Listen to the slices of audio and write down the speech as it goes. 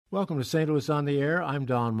Welcome to St. Louis on the Air. I'm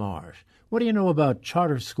Don Marsh. What do you know about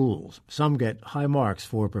charter schools? Some get high marks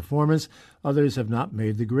for performance. Others have not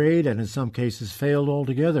made the grade and in some cases failed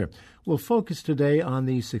altogether. We'll focus today on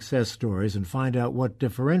these success stories and find out what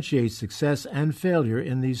differentiates success and failure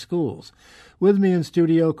in these schools. With me in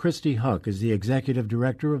studio, Christie Huck is the executive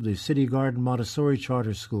director of the City Garden Montessori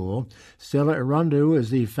Charter School. Stella Erondu is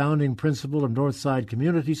the founding principal of Northside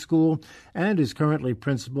Community School and is currently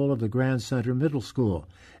principal of the Grand Center Middle School.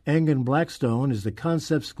 Engin Blackstone is the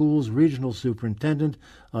Concept Schools Regional Superintendent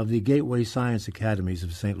of the Gateway Science Academies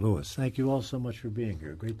of St. Louis. Thank you all so much for being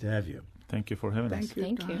here. Great to have you. Thank you for having us.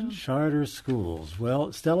 Thank you. Charter schools.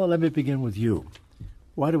 Well, Stella, let me begin with you.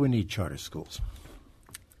 Why do we need charter schools?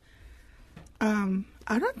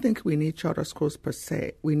 I don't think we need charter schools per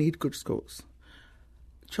se. We need good schools.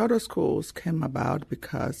 Charter schools came about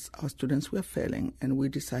because our students were failing, and we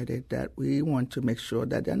decided that we want to make sure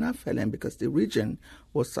that they're not failing because the region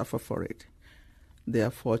will suffer for it.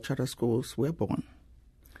 Therefore, charter schools were born.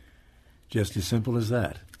 Just as simple as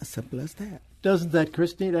that. As simple as that. Doesn't that,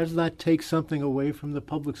 Christie, doesn't that take something away from the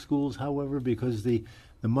public schools, however, because the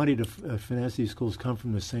money to finance these schools come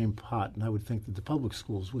from the same pot, and I would think that the public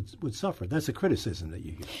schools would suffer. That's a criticism that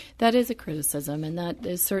you hear. That is a criticism, and that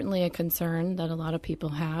is certainly a concern that a lot of people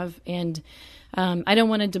have. And I don't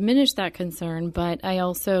want to diminish that concern, but I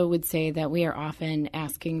also would say that we are often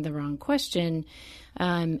asking the wrong question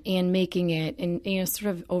and making it, and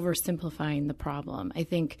sort of oversimplifying the problem. I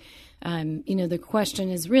think the question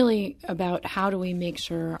is really about how do we make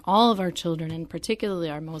sure all of our children, and particularly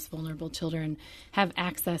our most vulnerable children, have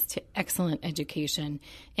access to excellent education.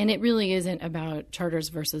 And it really isn't about charters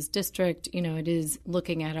versus district. It is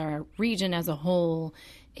looking at our region as a whole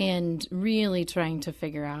and really trying to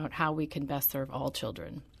figure out how we can best serve all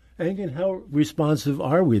children. Engin, how responsive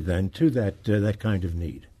are we then to that kind of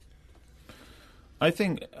need? I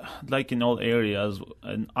think, like in all areas,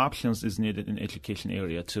 options is needed in education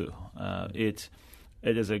area too. It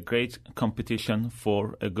is a great competition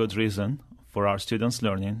for a good reason for our students'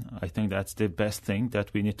 learning. I think that's the best thing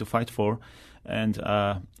that we need to fight for. And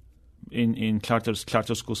in charter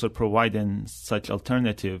schools are providing such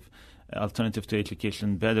alternative to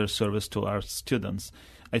education, better service to our students.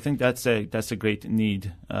 I think that's a great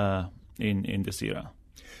need in this era.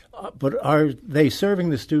 But are they serving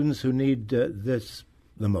the students who need this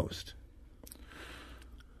the most?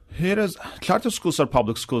 Charter schools are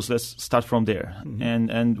public schools. Let's start from there.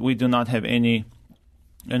 Mm-hmm. And we do not have any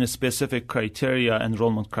specific criteria,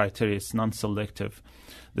 enrollment criteria. It's non-selective.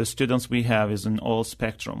 The students we have is an all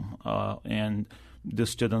spectrum, and the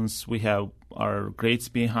students we have are grades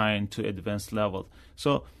behind to advanced level.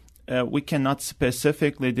 So we cannot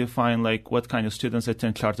specifically define what kind of students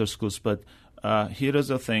attend charter schools, but here is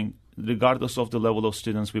the thing. Regardless of the level of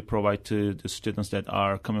students, we provide to the students that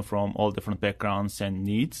are coming from all different backgrounds and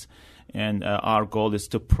needs. And our goal is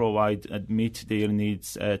to meet their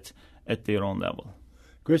needs at their own level.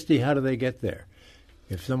 Christie, how do they get there?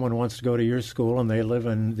 If someone wants to go to your school and they live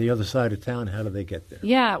on the other side of town, how do they get there?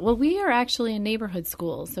 Yeah, well, we are actually a neighborhood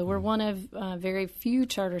school. So we're one of very few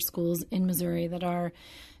charter schools in Missouri that are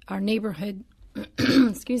our neighborhood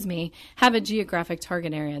have a geographic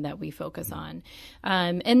target area that we focus on.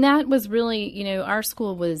 And that was really, our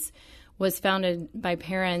school was founded by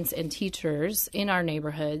parents and teachers in our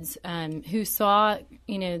neighborhoods who saw,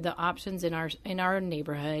 the options in our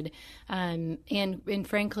neighborhood and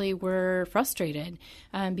frankly were frustrated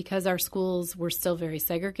because our schools were still very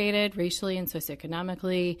segregated racially and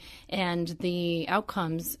socioeconomically, and the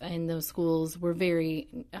outcomes in those schools were very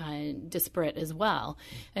disparate as well.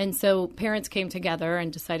 And so parents came together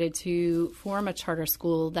and decided to form a charter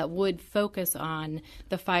school that would focus on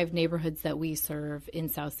the 5 neighborhoods that we serve in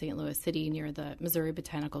South St. Louis City near the Missouri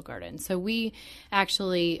Botanical Garden. So we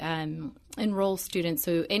actually enroll students.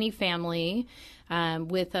 So any family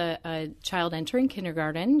with a child entering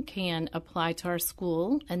kindergarten can apply to our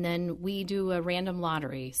school, and then we do a random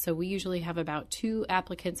lottery. So we usually have about 2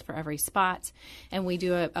 applicants for every spot, and we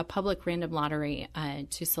do a public random lottery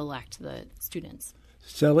to select the students.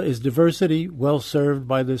 Stella, is diversity well served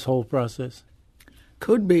by this whole process?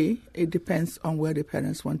 Could be. It depends on where the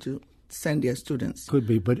parents want to send their students. Could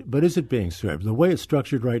be, but is it being served? The way it's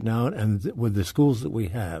structured right now and with the schools that we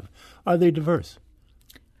have, are they diverse?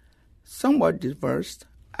 Somewhat diverse.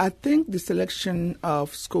 I think the selection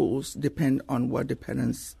of schools depend on what the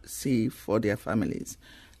parents see for their families.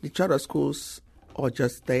 The charter schools are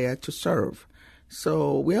just there to serve.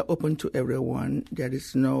 So we are open to everyone. There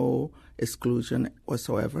is no exclusion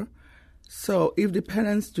whatsoever. So if the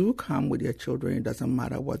parents do come with their children, it doesn't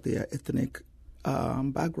matter what their ethnic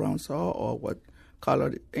backgrounds are or what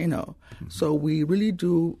color, So we really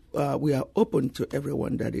do, we are open to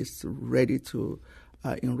everyone that is ready to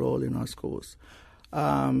enroll in our schools.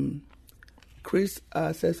 Chris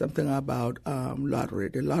said something about lottery.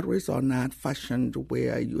 The lotteries are not fashioned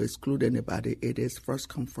where you exclude anybody. It is first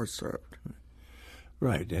come, first served.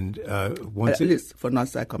 Right, and at least for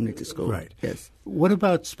Northside Community School. Right. Yes. What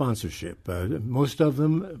about sponsorship? Most of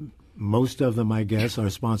them, I guess, are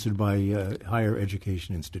sponsored by higher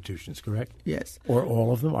education institutions, correct? Yes. Or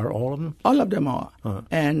all of them? Are all of them? All of them are.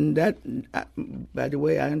 And that, by the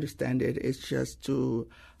way I understand it, is just to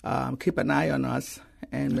keep an eye on us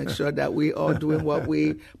and make sure that we are doing what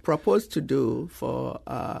we propose to do for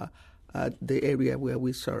the area where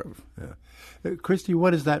we serve. Yeah. Christie,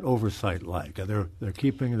 what is that oversight like? They're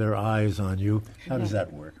keeping their eyes on you. How does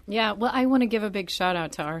that work? Yeah, well, I want to give a big shout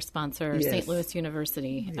out to our sponsor, Yes. St. Louis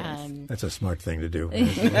University. Yes. That's a smart thing to do.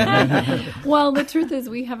 Well, the truth is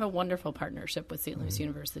we have a wonderful partnership with St. Louis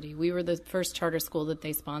University. We were the first charter school that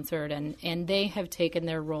they sponsored, and they have taken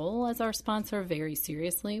their role as our sponsor very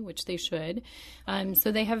seriously, which they should.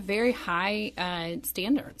 So they have very high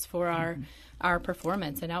standards for our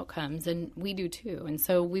performance and outcomes, and we do too. And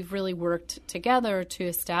so we've really worked together to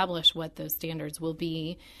establish what those standards will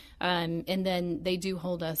be, and then they do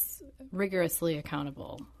hold us rigorously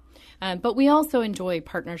accountable. But we also enjoy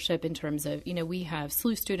partnership in terms of, we have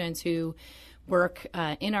SLU students who work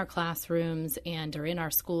in our classrooms and are in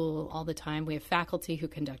our school all the time. We have faculty who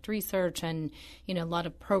conduct research and, a lot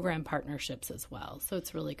of program partnerships as well. So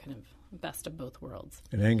it's really kind of best of both worlds.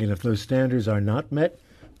 And Engin, if those standards are not met,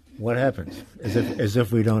 what happens? As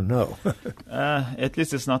if we don't know. At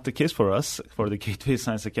least it's not the case for us, for the Gateway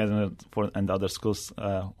Science Academy and other schools who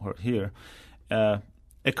are here.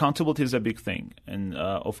 Accountability is a big thing. And,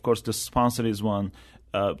 of course, the sponsor is one.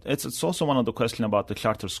 It's also one of the questions about the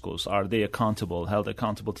charter schools. Are they held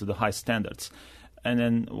accountable to the high standards? And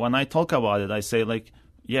then when I talk about it, I say,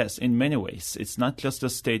 yes, in many ways. It's not just the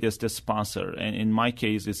state as the sponsor. And in my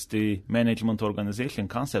case, it's the management organization,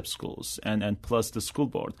 concept schools, and plus the school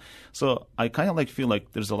board. So I kind of feel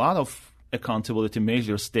like there's a lot of accountability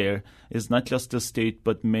measures there. It's not just the state,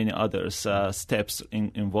 but many others steps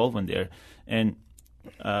involved in there. And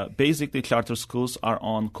basically, charter schools are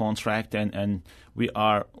on contract, and we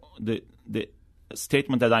are the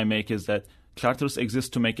statement that I make is that charters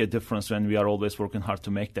exist to make a difference when we are always working hard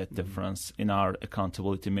to make that difference in our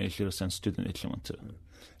accountability measures and student achievement too.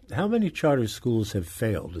 How many charter schools have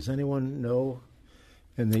failed? Does anyone know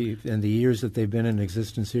in the years that they've been in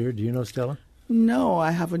existence here? Do you know, Stella? No,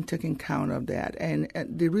 I haven't taken count of that. And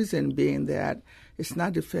the reason being that it's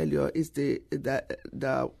not the failure, it's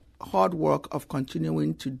the hard work of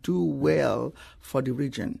continuing to do well for the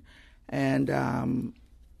region. And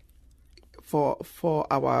for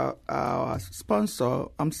our sponsor,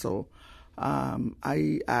 AMSO,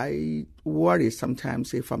 I worry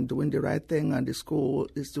sometimes if I'm doing the right thing and the school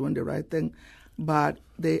is doing the right thing, but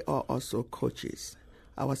they are also coaches.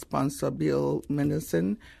 Our sponsor, Bill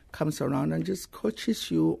Mendelson, comes around and just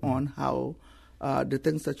coaches you on how the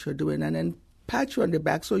things that you're doing, and then pat you on the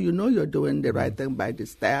back so you know you're doing the right thing by the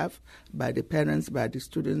staff, by the parents, by the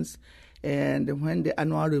students. And when the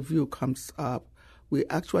annual review comes up, we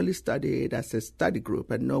actually study it as a study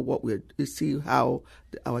group and know what we see how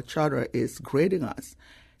our charter is grading us.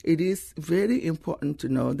 It is very important to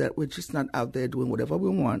know that we're just not out there doing whatever we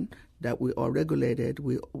want, that we are regulated,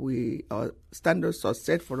 our standards are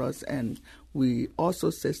set for us, and we also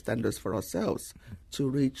set standards for ourselves to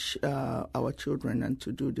reach our children and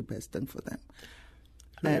to do the best thing for them.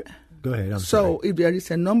 Go ahead. I'm so sorry. If there is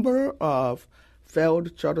a number of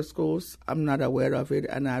failed charter schools, I'm not aware of it,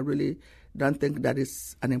 and I really don't think that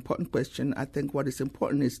is an important question. I think what is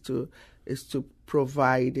important is to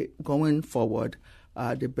provide, going forward,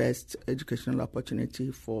 the best educational opportunity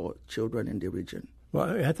for children in the region.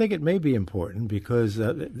 Well, I think it may be important because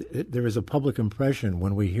there is a public impression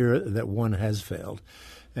when we hear that one has failed.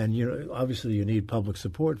 And, obviously you need public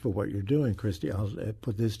support for what you're doing, Christie. I'll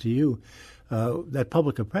put this to you. That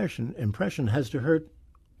public impression has to hurt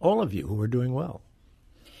all of you who are doing well.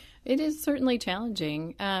 It is certainly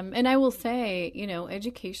challenging. And I will say,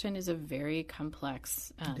 education is a very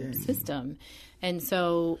complex system. And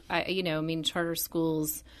so, charter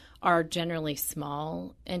schools are generally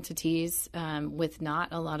small entities with not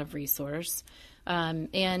a lot of resource.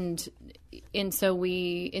 And so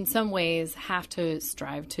we, in some ways, have to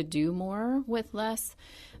strive to do more with less.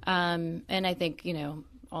 And I think,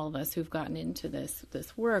 all of us who've gotten into this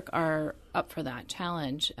work are up for that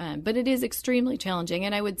challenge. But it is extremely challenging.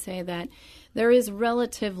 And I would say that there is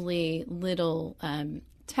relatively little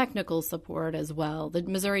technical support as well. The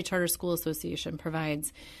Missouri Charter School Association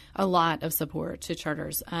provides a lot of support to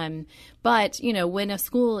charters. But, when a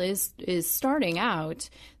school is starting out,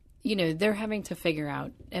 they're having to figure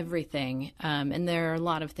out everything, and there are a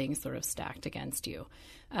lot of things sort of stacked against you.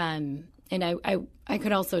 And I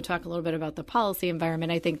could also talk a little bit about the policy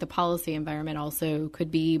environment. I think the policy environment also could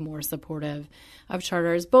be more supportive of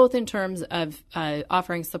charters, both in terms of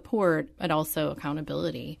offering support, but also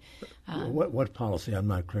accountability. What policy? I'm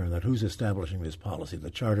not clear on that. Who's establishing this policy? The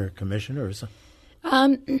Charter Commission or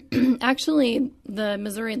something? Actually, the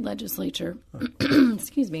Missouri legislature,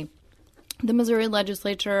 excuse me, the Missouri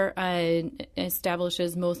legislature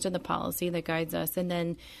establishes most of the policy that guides us, and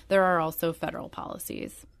then there are also federal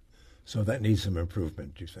policies. So that needs some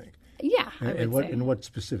improvement, do you think? Yeah, I would say. In what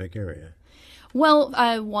specific area? Well,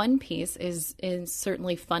 one piece is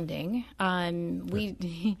certainly funding.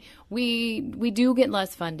 We do get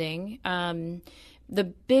less funding. The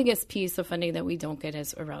biggest piece of funding that we don't get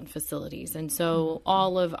is around facilities. And so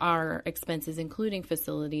all of our expenses, including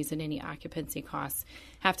facilities and any occupancy costs,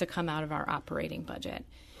 have to come out of our operating budget.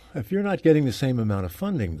 If you're not getting the same amount of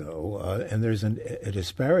funding, though, and there's a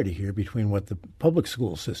disparity here between what the public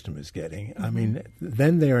school system is getting, I mean,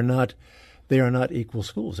 then they are not equal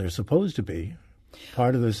schools. They're supposed to be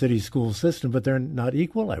part of the city school system, but they're not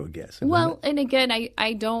equal, I would guess. Well, and again,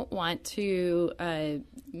 I don't want to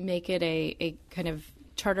make it a kind of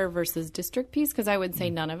charter versus district piece, because I would say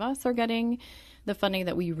none of us are getting the funding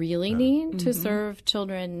that we really need to serve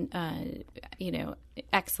children,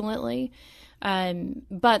 excellently.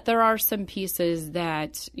 But there are some pieces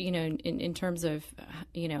that, in terms of,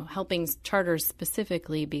 helping charters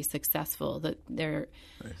specifically be successful, that there's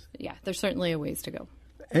certainly a ways to go.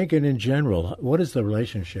 Engin, in general, what is the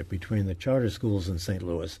relationship between the charter schools in St.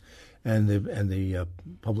 Louis and the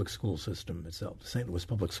public school system itself, the St. Louis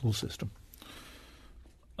public school system?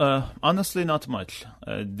 Honestly, not much.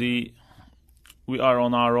 We are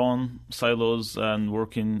on our own silos and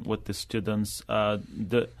working with the students.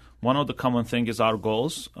 One of the common thing is our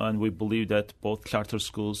goals, and we believe that both charter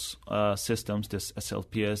schools systems, this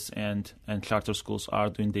SLPS and charter schools, are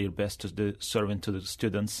doing their best to serving to the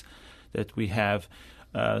students that we have.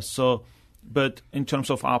 But in terms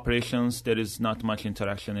of operations, there is not much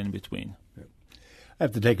interaction in between. I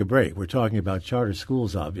have to take a break. We're talking about charter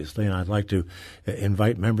schools, obviously, and I'd like to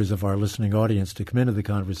invite members of our listening audience to come into the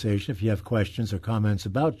conversation. If you have questions or comments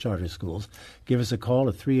about charter schools, give us a call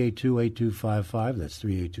at 382-8255. That's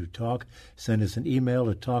 382-TALK. Send us an email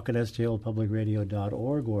at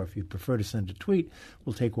talk@stlpublicradio.org, or if you'd prefer to send a tweet,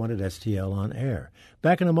 we'll take one at STL on air.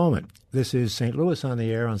 Back in a moment. This is St. Louis on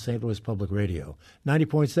the air on St. Louis Public Radio,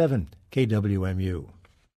 90.7 KWMU.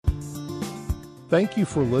 Thank you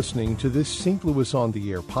for listening to this St. Louis on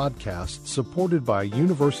the Air podcast supported by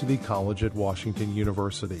University College at Washington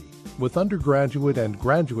University, with undergraduate and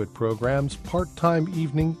graduate programs part-time,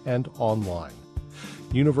 evening, and online.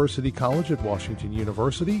 University College at Washington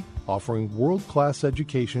University, offering world-class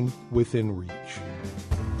education within reach.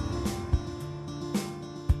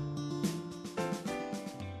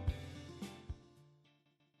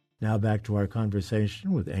 Now back to our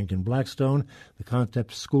conversation with Engin Blackstone, the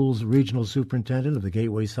Concept Schools Regional Superintendent of the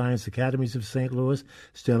Gateway Science Academies of St. Louis.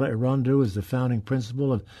 Stella Erondu is the founding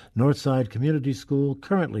principal of Northside Community School,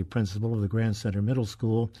 currently principal of the Grand Center Middle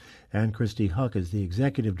School, and Christie Huck is the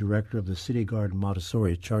executive director of the City Garden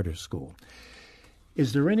Montessori Charter School.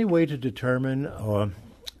 Is there any way to determine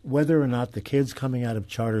whether or not the kids coming out of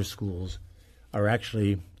charter schools are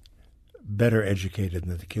actually better educated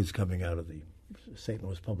than the kids coming out of the St.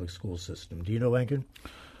 Louis public school system? Do you know, Engin?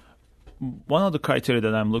 One of the criteria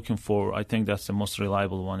that I'm looking for, I think that's the most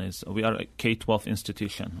reliable one, is we are a K-12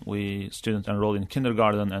 institution. Students enroll in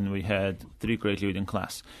kindergarten, and we had 3 graduating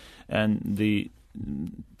class. And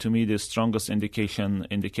to me, the strongest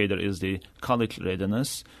indicator is the college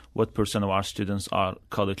readiness. What percent of our students are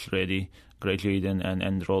college ready, graduating and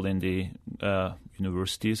enroll in the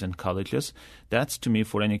universities and colleges? That's, to me,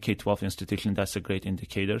 for any K-12 institution, that's a great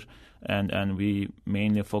indicator. And we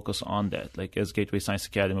mainly focus on that. Like as Gateway Science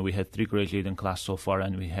Academy, we had 3 graduating class so far,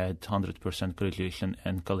 and we had 100% graduation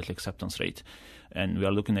and college acceptance rate. And we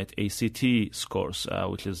are looking at ACT scores,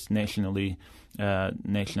 which is nationally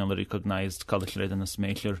recognized college readiness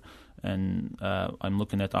measure. And I'm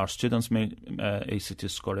looking at our students' ACT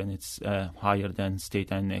score, and it's higher than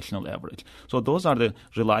state and national average. So those are the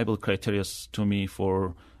reliable criteria to me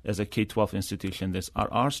for, as a K-12 institution,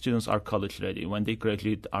 our students are college ready. When they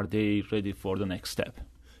graduate, are they ready for the next step?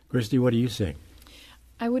 Christie, what do you say?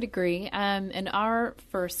 I would agree. And our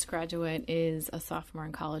first graduate is a sophomore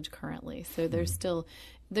in college currently, so there's still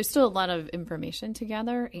a lot of information to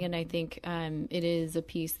gather, and I think it is a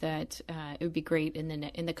piece that it would be great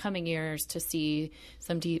in the coming years to see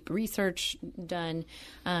some deep research done.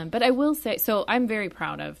 But I will say, so I'm very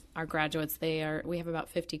proud of our graduates. We have about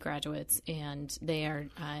 50 graduates, and they are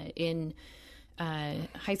in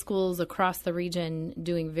high schools across the region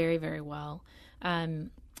doing very, very well.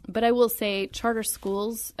 But I will say charter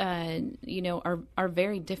schools, are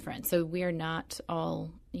very different. So we are not all,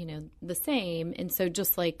 the same. And so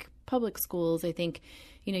just like public schools, I think,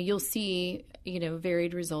 you'll see,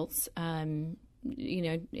 varied results, in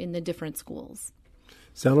the different schools.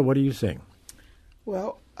 Stella, what are you saying?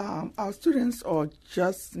 Well, our students are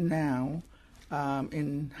just now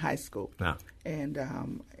in high school. Ah. And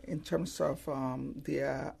in terms of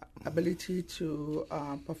their ability to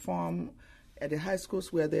perform at the high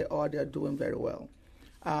schools where they're doing very well.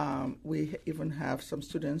 We even have some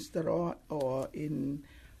students that are in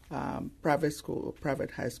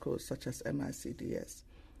private high schools such as MICDS.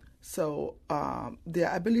 So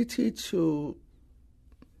their ability to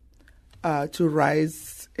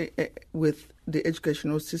rise with the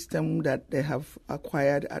educational system that they have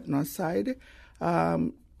acquired at Northside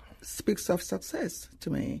speaks of success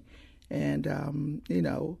to me. And,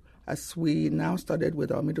 as we now started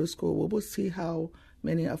with our middle school, we will see how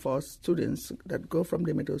many of our students that go from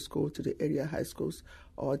the middle school to the area high schools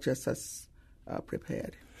are just as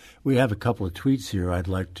prepared. We have a couple of tweets here I'd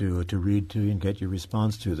like to read to you and get your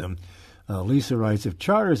response to them. Lisa writes, if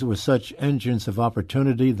charters were such engines of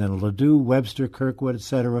opportunity, then Ladue, Webster, Kirkwood,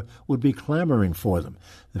 etc. would be clamoring for them.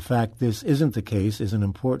 The fact this isn't the case is an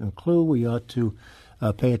important clue we ought to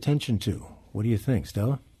pay attention to. What do you think,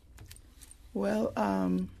 Stella? Well,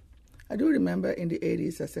 I do remember in the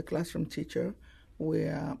 80s as a classroom teacher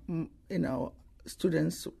where,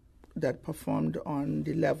 students that performed on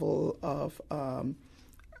the level of, on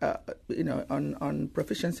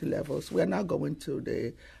proficiency levels, we are now going to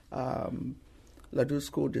the Ladue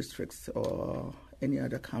school districts or any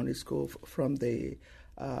other county school from the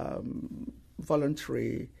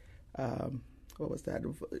voluntary, The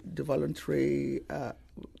voluntary... the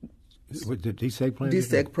DSEG plan?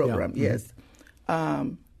 DSEG program, yeah. Yes.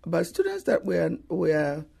 But students that were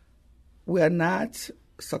not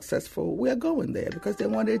successful, we are going there because they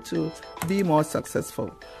wanted to be more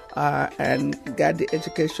successful and get the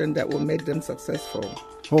education that will make them successful.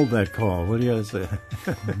 Hold that call. What do you say?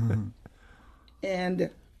 And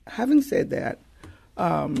having said that,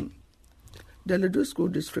 the Ladue school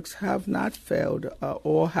districts have not failed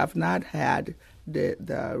or have not had the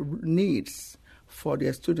needs for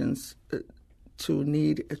their students to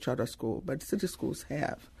need a charter school, but city schools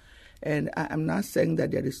have. And I'm not saying that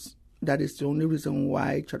that is the only reason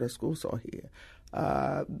why charter schools are here.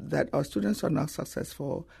 That our students are not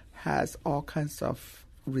successful has all kinds of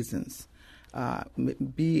reasons,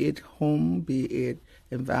 be it home, be it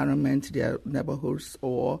environment, their neighborhoods,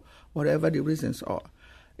 or whatever the reasons are.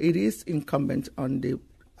 It is incumbent on the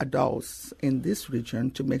adults in this region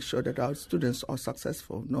to make sure that our students are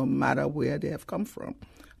successful, no matter where they have come from.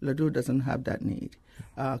 Ladue doesn't have that need.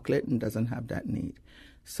 Clayton doesn't have that need.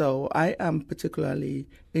 So I am particularly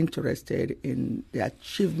interested in the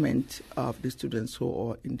achievement of the students who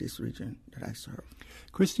are in this region that I serve.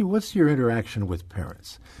 Christie, what's your interaction with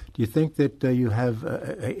parents? Do you think that you have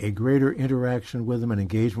a greater interaction with them and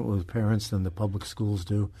engagement with parents than the public schools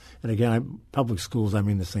do? And again, public schools, I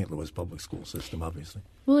mean the St. Louis public school system, obviously.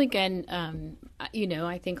 Well, again,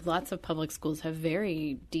 I think lots of public schools have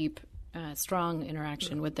very deep, strong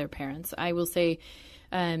interaction with their parents. I will say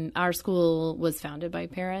our school was founded by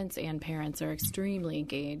parents, and parents are extremely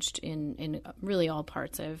engaged in really all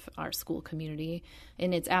parts of our school community,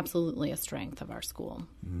 and it's absolutely a strength of our school.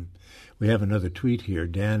 Mm-hmm. We have another tweet here.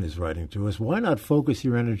 Dan is writing to us. Why not focus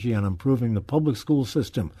your energy on improving the public school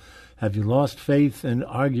system? Have you lost faith in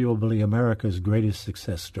arguably America's greatest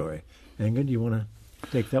success story? Engin, do you want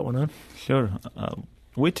to take that one on? Sure.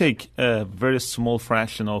 We take a very small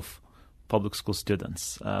fraction of public school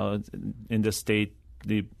students. In the state,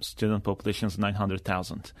 the student population is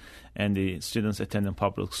 900,000, and the students attending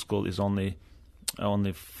public school is only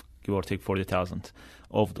give or take 40,000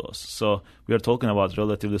 of those. So we are talking about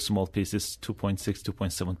relatively small pieces, 2.6,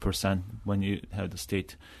 2.7% when you have the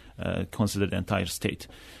state, consider the entire state.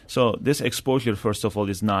 So this exposure, first of all,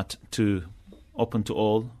 is not open to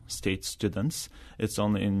all state students. It's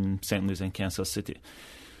only in St. Louis and Kansas City.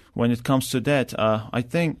 When it comes to that, I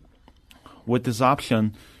think with this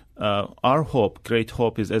option, our great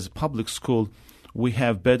hope is as a public school, we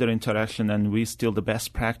have better interaction and we steal the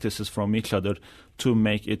best practices from each other to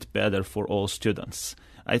make it better for all students.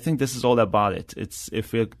 I think this is all about it. It's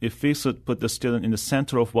if we should put the student in the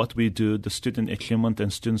center of what we do, the student achievement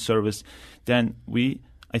and student service, then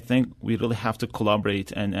I think we really have to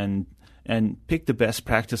collaborate and pick the best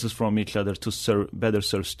practices from each other to better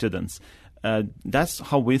serve students. That's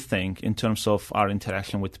how we think in terms of our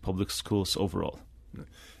interaction with public schools overall. Do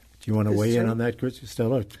you want to weigh in on that, Christie?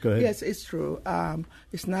 Stella, go ahead. Yes, it's true.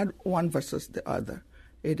 It's not one versus the other.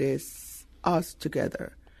 It is us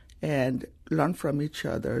together and learn from each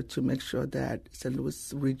other to make sure that St.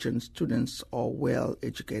 Louis region students are well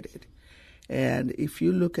educated. And if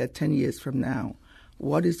you look at 10 years from now,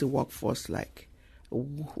 what is the workforce like?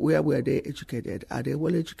 Where were they educated? Are they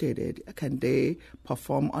well educated? Can they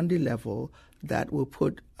perform on the level that will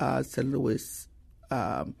put St. Louis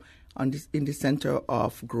in the center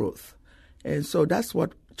of growth? And so that's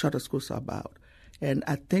what charter schools are about. And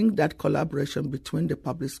I think that collaboration between the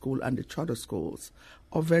public school and the charter schools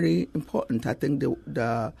are very important. I think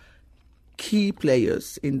the key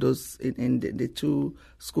players in the two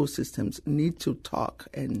school systems need to talk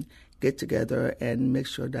and get together and make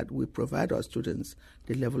sure that we provide our students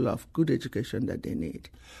the level of good education that they need.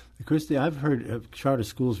 Christie, I've heard charter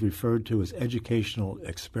schools referred to as educational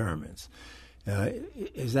experiments.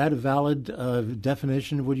 Is that a valid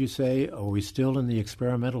definition, would you say? Are we still in the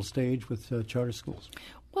experimental stage with charter schools?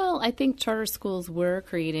 Well, I think charter schools were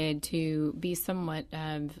created to be somewhat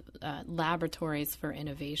laboratories for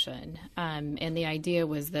innovation. And the idea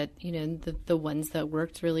was that, the ones that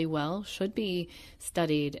worked really well should be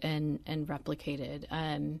studied and replicated.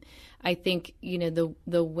 I think,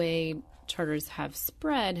 the way charters have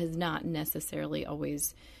spread has not necessarily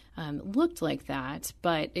always looked like that,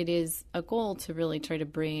 but it is a goal to really try to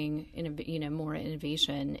bring more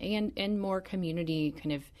innovation and more community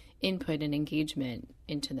kind of input and engagement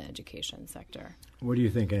into the education sector. What do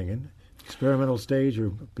you think, Engin? Experimental stage or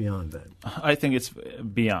beyond that? I think it's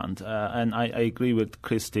beyond, and I agree with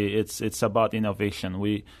Christie. It's about innovation.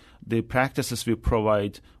 The practices we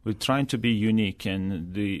provide, we're trying to be unique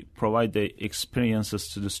and provide the experiences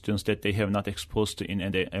to the students that they have not exposed to in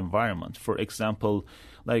the environment. For example,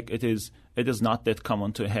 like it is not that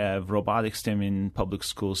common to have robotics STEM in public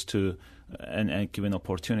schools and given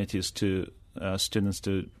opportunities to students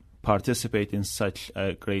to participate in such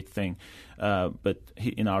a great thing. But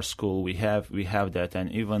in our school, we have that,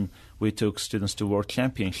 and even we took students to World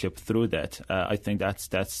Championship through that. I think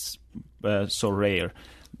that's so rare.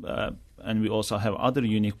 And we also have other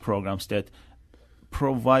unique programs that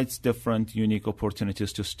provides different unique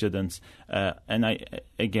opportunities to students. And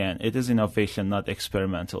it is innovation, not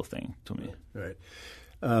experimental thing to me. Right.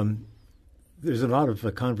 There's a lot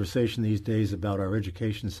of conversation these days about our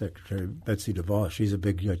Education Secretary, Betsy DeVos. She's a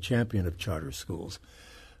big champion of charter schools.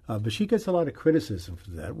 But she gets a lot of criticism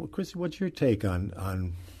for that. Well, Christie, what's your take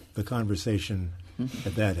on the conversation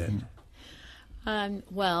at that end?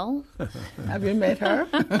 Well, have you met her?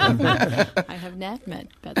 I have not met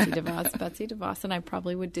Betsy DeVos. Betsy DeVos and I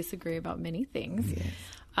probably would disagree about many things. Yes.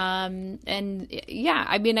 I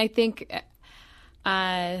think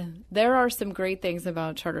there are some great things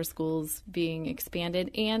about charter schools being expanded,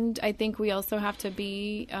 and I think we also have to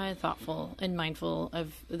be thoughtful and mindful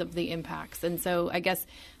of the impacts. And so I guess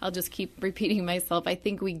I'll just keep repeating myself. I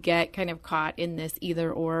think we get kind of caught in this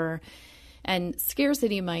either or and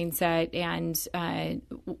scarcity mindset,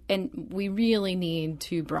 and we really need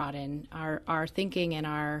to broaden our thinking and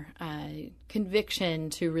our conviction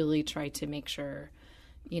to really try to make sure,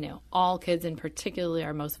 all kids, and particularly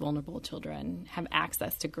our most vulnerable children, have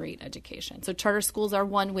access to great education. So charter schools are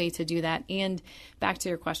one way to do that. And back to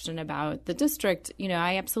your question about the district,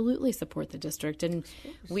 I absolutely support the district, and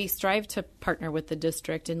we strive to partner with the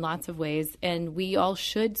district in lots of ways, and we all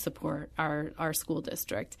should support our school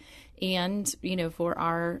district. And, for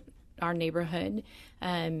our neighborhood,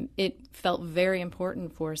 it felt very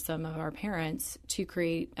important for some of our parents to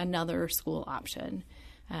create another school option.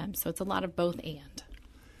 So it's a lot of both and.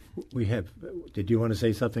 We have. Did you want to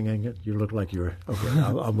say something, Engin? You look like you're. Okay,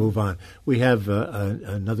 I'll move on. We have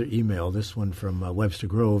another email. This one from Webster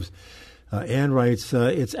Groves. Ann writes,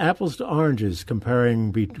 "It's apples to oranges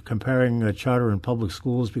comparing charter and public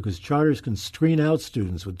schools because charters can screen out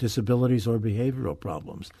students with disabilities or behavioral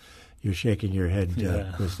problems." You're shaking your head,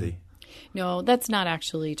 Christie. No, that's not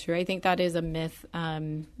actually true. I think that is a myth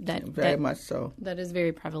that much so. That is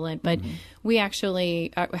very prevalent. But we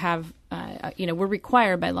actually have, we're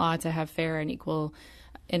required by law to have fair and equal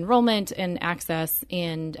enrollment and access.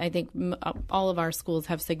 And I think all of our schools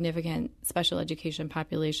have significant special education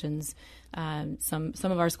populations. Some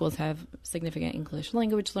of our schools have significant English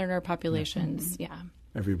language learner populations. Mm-hmm. Yeah.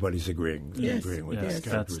 Everybody's agreeing with that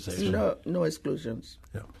characterization. No exclusions.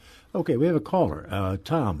 Yeah. Okay, we have a caller.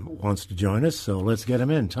 Tom wants to join us, so let's get him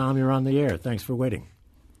in. Tom, you're on the air. Thanks for waiting.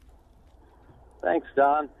 Thanks,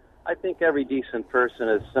 Don. I think every decent person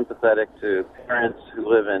is sympathetic to parents who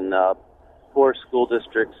live in poor school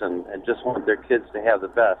districts and just want their kids to have the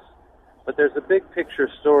best. But there's a big picture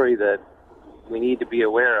story that we need to be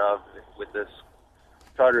aware of with this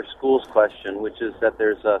charter schools question, which is that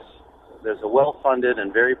there's a well-funded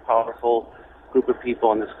and very powerful group of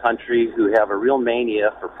people in this country who have a real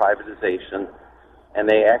mania for privatization, and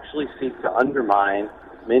they actually seek to undermine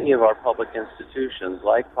many of our public institutions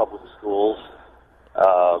like public schools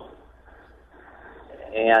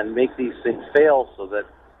and make these things fail so that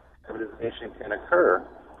privatization can occur.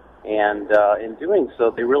 And in doing so,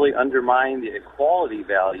 they really undermine the equality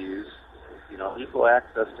values, equal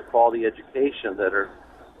access to quality education that are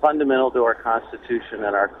fundamental to our Constitution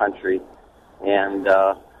and our country. And,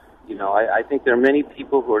 I think there are many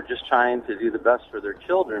people who are just trying to do the best for their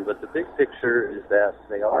children, but the big picture is that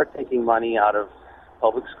they are taking money out of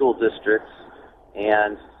public school districts,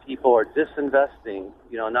 and people are disinvesting,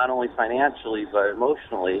 not only financially but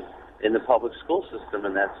emotionally in the public school system,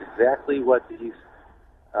 and that's exactly what these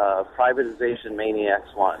privatization maniacs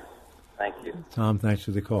want. Thank you. Tom, thanks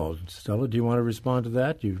for the call. Stella, do you want to respond to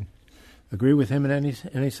that? Do you agree with him in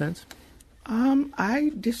any sense?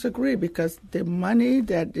 I disagree, because the money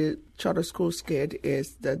that the charter schools get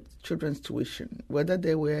is the children's tuition, whether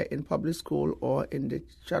they were in public school or in the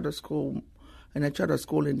charter school, in a charter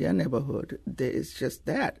school in their neighborhood. There is just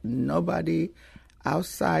that. Nobody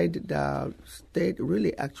outside the state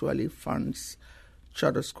really actually funds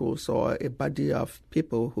charter schools or a body of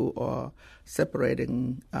people who are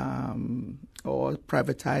separating or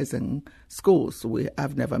privatizing schools. We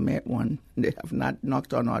have never met one. They have not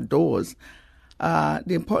knocked on our doors. The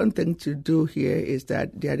important thing to do here is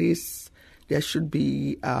that there should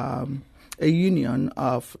be a union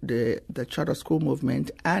of the charter school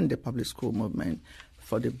movement and the public school movement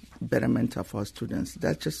for the betterment of our students.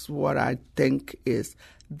 That's just what I think is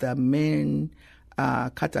the main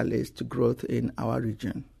catalyst to growth in our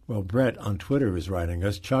region. Well, Brett on Twitter is writing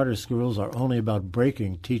us, charter schools are only about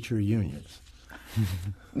breaking teacher unions.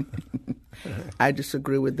 I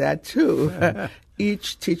disagree with that, too.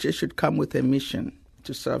 Each teacher should come with a mission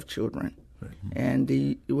to serve children. Right.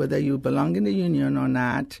 And whether you belong in the union or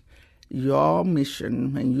not, your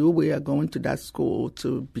mission, and we are going to that school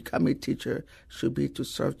to become a teacher, should be to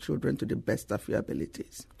serve children to the best of your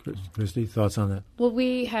abilities. Christie, thoughts on that? Well,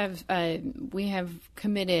 we have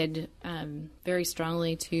committed very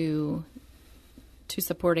strongly to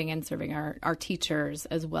supporting and serving our teachers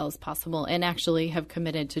as well as possible, and actually have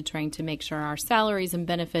committed to trying to make sure our salaries and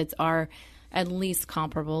benefits are at least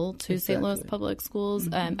comparable to St. Louis public schools.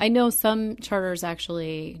 Mm-hmm. I know some charters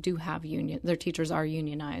actually do have their teachers are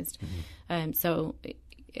unionized. Mm-hmm. So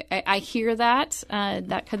I hear that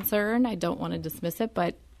concern. I don't want to dismiss it,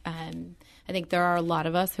 but I think there are a lot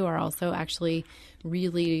of us who are also actually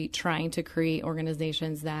really trying to create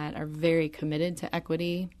organizations that are very committed to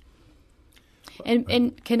equity.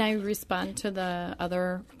 And can I respond to the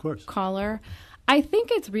other caller? I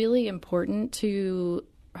think it's really important to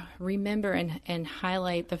remember and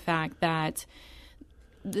highlight the fact that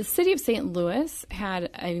the city of St. Louis had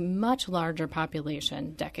a much larger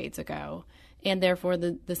population decades ago, and therefore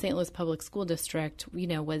the St. Louis Public School District,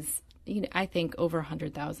 was, I think over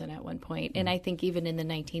 100,000 at one point, and I think even in the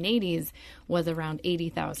 1980s was around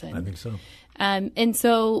 80,000. I think so. And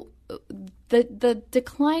so the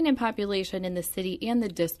decline in population in the city and the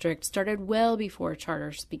district started well before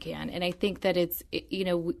charters began. And I think that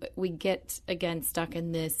we get, again, stuck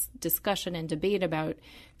in this discussion and debate about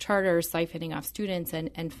charters siphoning off students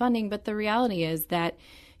and funding. But the reality is that,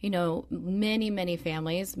 many, many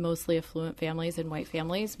families, mostly affluent families and white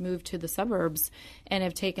families, moved to the suburbs and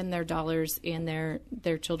have taken their dollars and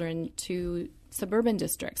their children to suburban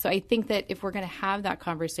districts. So I think that if we're going to have that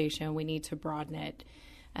conversation, we need to broaden it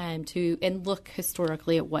and look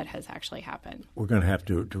historically at what has actually happened. We're going to have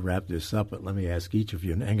to wrap this up, but let me ask each of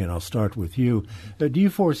you, and Engin, I'll start with you. Do you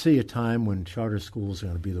foresee a time when charter schools are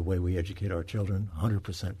going to be the way we educate our children,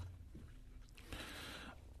 100%?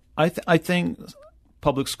 I think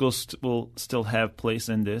public schools will still have place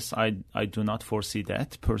in this. I do not foresee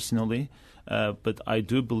that personally, but I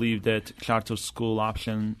do believe that charter school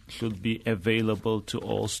option should be available to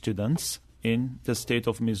all students in the state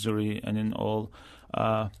of Missouri and in all.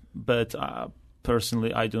 But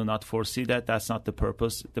Personally, I do not foresee that. That's not the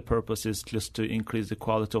purpose. The purpose is just to increase the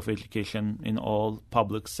quality of education in all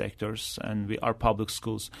public sectors, and we are public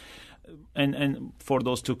schools. And for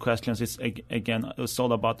those two questions, it's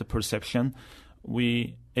all about the perception.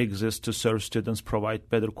 We exist to serve students, provide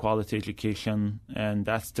better quality education, and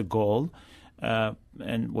that's the goal,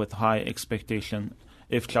 and with high expectation.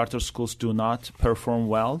 If charter schools do not perform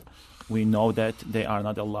well, we know that they are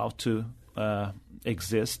not allowed to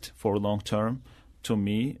exist for long term. To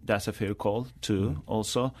me, that's a fair call too,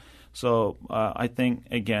 also. So I think,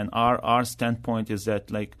 again, our standpoint is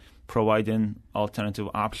that providing alternative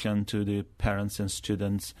option to the parents and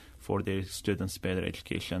students for their students' better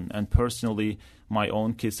education. And personally, my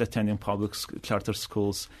own kids attending public charter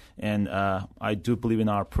schools, and I do believe in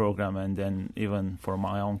our program, and then even for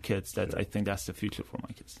my own kids, that I think that's the future for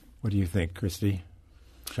my kids. What do you think, Christie?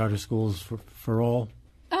 Charter schools for all?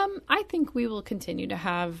 I think we will continue to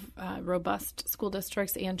have robust school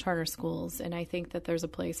districts and charter schools, and I think that there's a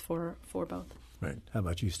place for both. Right. How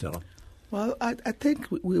about you, Stella? Well, I think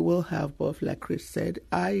we will have both, like Chris said.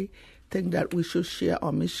 I think that we should share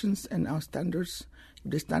our missions and our standards.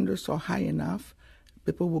 If the standards are high enough,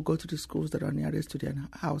 people will go to the schools that are nearest to their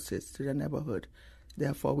houses, to their neighborhood.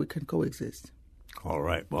 Therefore, we can coexist. All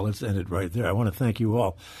right. Well, let's end it right there. I want to thank you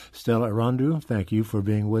all. Stella Erondu, thank you for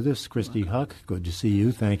being with us. Christie Huck, good to see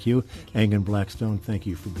you. Thank you. Engin Blackstone, thank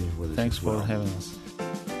you for being with us. Thanks for having us.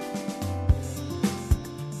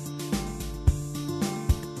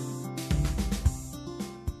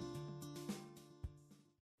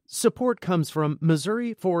 Support comes from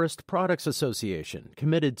Missouri Forest Products Association,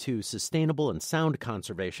 committed to sustainable and sound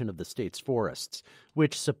conservation of the state's forests,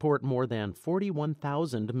 which support more than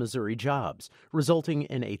 41,000 Missouri jobs, resulting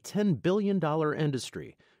in a $10 billion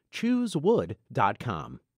industry. ChooseWood.com.